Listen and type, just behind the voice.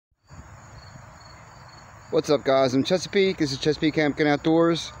What's up, guys? I'm Chesapeake. This is Chesapeake Camping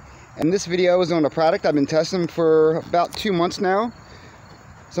Outdoors, and this video is on a product I've been testing for about 2 months now.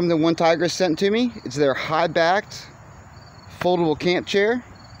 Something OneTigris sent to me. It's their high-backed foldable camp chair.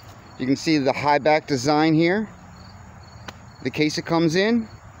 You can see the high-back design here, the case it comes in.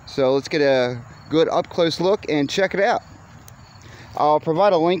 So let's get a good up-close look and check it out. I'll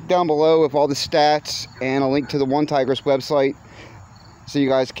provide a link down below with all the stats and a link to the OneTigris website so you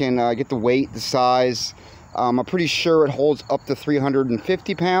guys can get the weight, the size. I'm pretty sure it holds up to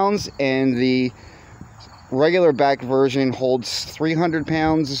 350 pounds, and the regular back version holds 300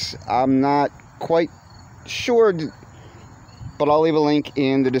 pounds. I'm not quite sure, but I'll leave a link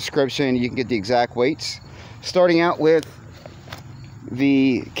in the description. You can get the exact weights. Starting out with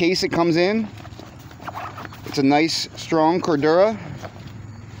the case it comes in. It's a nice, strong Cordura.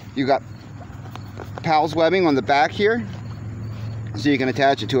 You got Pals webbing on the back here, so you can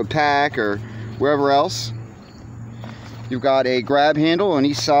attach it to a pack or wherever else. You've got a grab handle on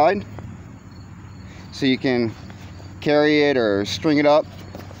each side, so you can carry it or string it up.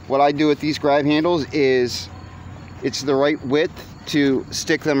 What I do with these grab handles is it's the right width to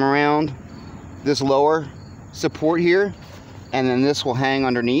stick them around this lower support here, and then this will hang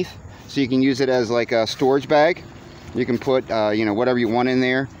underneath, so you can use it as like a storage bag. You can put whatever you want in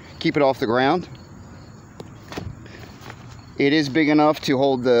there, keep it off the ground. It is big enough to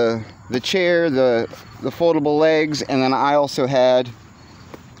hold the chair, the foldable legs, and then I also had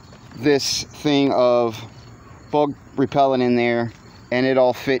this thing of bug repellent in there, and it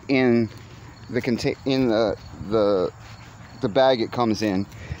all fit in the bag it comes in.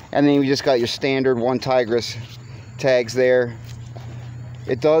 And then you just got your standard OneTigris tags there.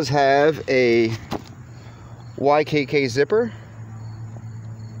 It does have a YKK zipper.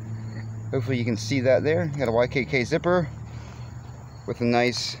 Hopefully you can see that there. You got a YKK zipper with a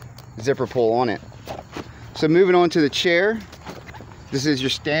nice zipper pull on it. So moving on to the chair. This is your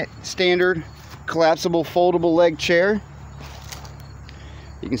standard collapsible foldable leg chair.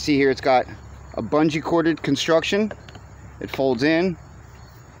 You can see here it's got a bungee corded construction. It folds in.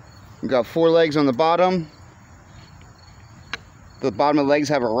 You've got 4 legs on the bottom. The bottom of the legs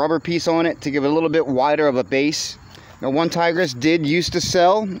have a rubber piece on it to give it a little bit wider of a base. Now, OneTigris did used to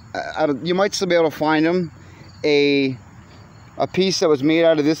sell, you might still be able to find them, a piece that was made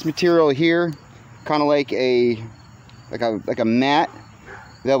out of this material here, kind of like a mat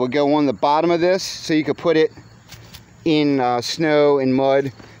that would go on the bottom of this, so you could put it in snow and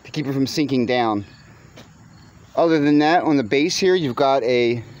mud to keep it from sinking down. Other than that, on the base here, you've got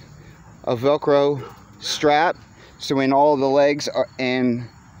a Velcro strap, so when all the legs and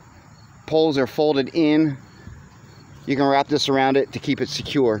poles are folded in, you can wrap this around it to keep it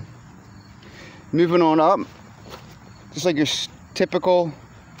secure. Moving on up, just like your typical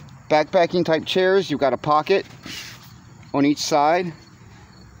backpacking type chairs, you've got a pocket on each side.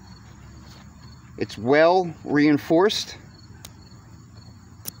 It's well reinforced.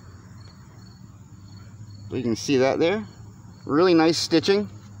 You can see that there. Really nice stitching.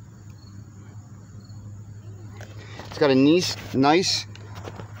 It's got a nice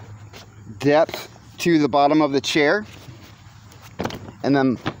depth to the bottom of the chair. And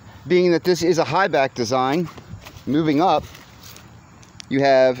then, being that this is a high back design, moving up, you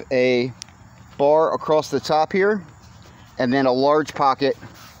have a bar across the top here, and then a large pocket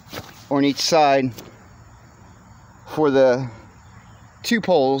on each side for the 2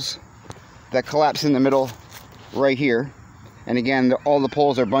 poles that collapse in the middle right here. And again, all the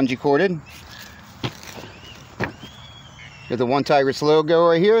poles are bungee corded. Got the OneTigris logo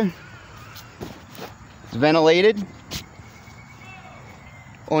right here. It's ventilated.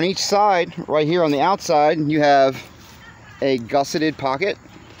 On each side, right here on the outside, you have a gusseted pocket.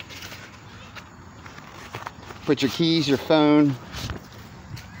 Put your keys, your phone.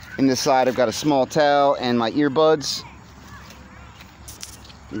 In this side, I've got a small towel and my earbuds.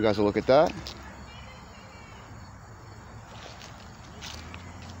 You guys will look at that.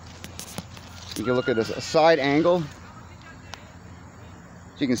 You can look at a side angle, so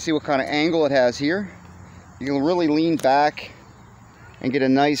you can see what kind of angle it has here. You can really lean back and get a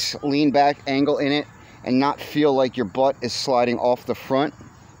nice lean back angle in it and not feel like your butt is sliding off the front.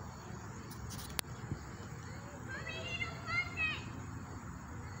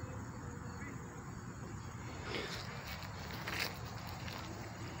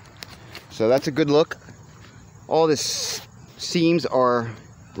 So that's a good look. All the seams are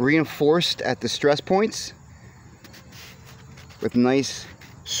reinforced at the stress points with nice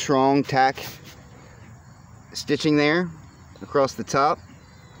strong tack stitching there across the top.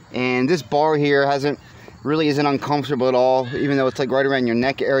 And this bar here really isn't uncomfortable at all, even though it's like right around your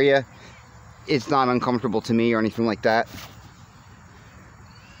neck area. it's not uncomfortable to me or anything like that.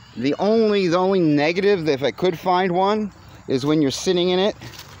 The only negative, if I could find one, is when you're sitting in it,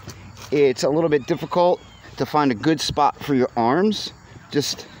 it's a little bit difficult to find a good spot for your arms.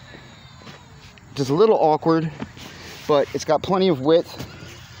 Just a little awkward, but it's got plenty of width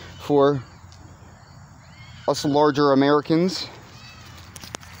for us larger Americans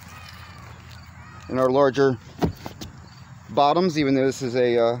and our larger bottoms, even though this is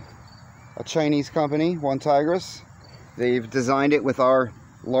a Chinese company, OneTigris. They've designed it with our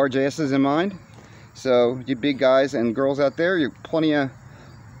large asses in mind. So you big guys and girls out there, you're plenty of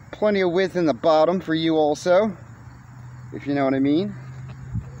width in the bottom for you also, if you know what I mean.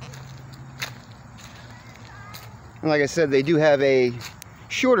 And like I said, they do have a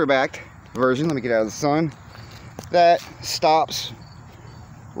shorter backed version. Let me get out of the sun. That stops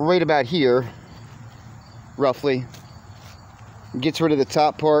right about here, roughly. Gets rid of the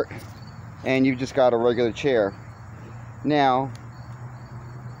top part, and you've just got a regular chair. Now,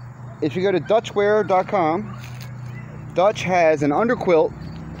 if you go to dutchwear.com, Dutch has an underquilt,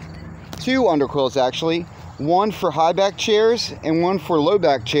 two underquilts actually, one for high back chairs and one for low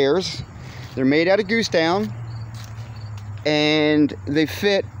back chairs. They're made out of goose down, and they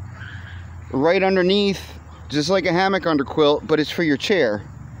fit right underneath, just like a hammock underquilt, but it's for your chair.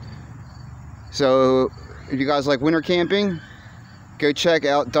 So if you guys like winter camping, go check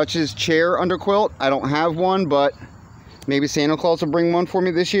out Dutch's chair underquilt. I don't have one, but maybe Santa Claus will bring one for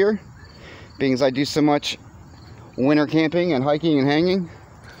me this year, being as I do so much winter camping and hiking and hanging.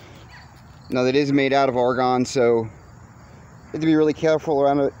 Now, that is made out of argon, so you have to be really careful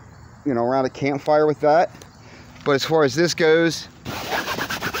around it, around a campfire with that. But as far as this goes,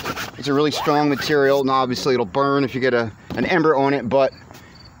 it's a really strong material, and obviously it'll burn if you get an ember on it, but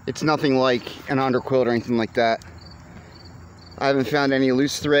it's nothing like an underquilt or anything like that. I haven't found any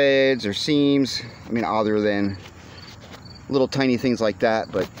loose threads or seams, other than little tiny things like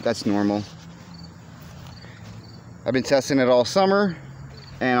that, but that's normal. I've been testing it all summer,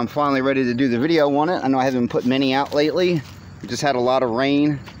 and I'm finally ready to do the video on it. I know I haven't put many out lately. We just had a lot of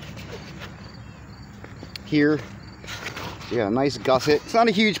rain here. You got a nice gusset. It's not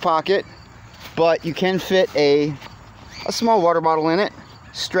a huge pocket, but you can fit a small water bottle in it,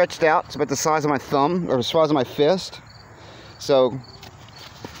 stretched out. It's about the size of my thumb, or the size of my fist. So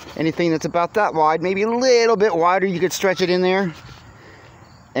anything that's about that wide, maybe a little bit wider, you could stretch it in there.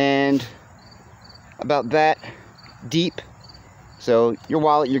 And about that deep. So your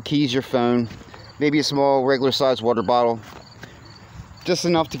wallet, your keys, your phone, maybe a small regular sized water bottle. Just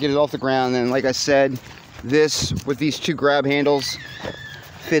enough to get it off the ground. And like I said, this with these two grab handles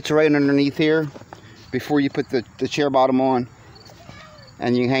fits right underneath here before you put the chair bottom on.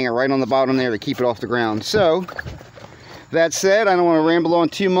 And you can hang it right on the bottom there to keep it off the ground. So that said, I don't want to ramble on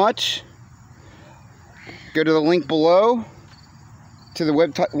too much. Go to the link below to the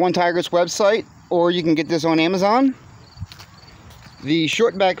OneTigris website, or you can get this on Amazon. The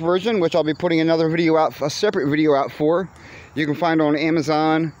short back version, which I'll be putting another video out, a separate video out for, you can find on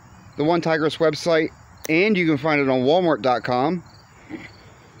Amazon, the OneTigris website, and you can find it on Walmart.com.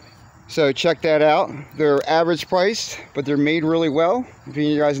 So check that out. They're average priced, but they're made really well. If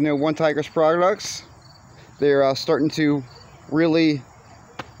you guys know OneTigris products, they're starting to really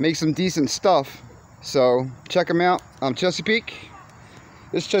make some decent stuff. So check them out. I'm Chesapeake.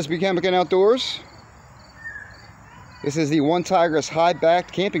 This is Chesapeake Camping and Outdoors. This is the OneTigris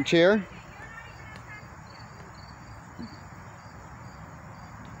high-backed camping chair.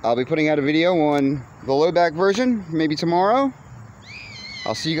 I'll be putting out a video on the low-back version, maybe tomorrow.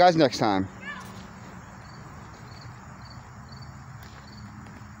 I'll see you guys next time.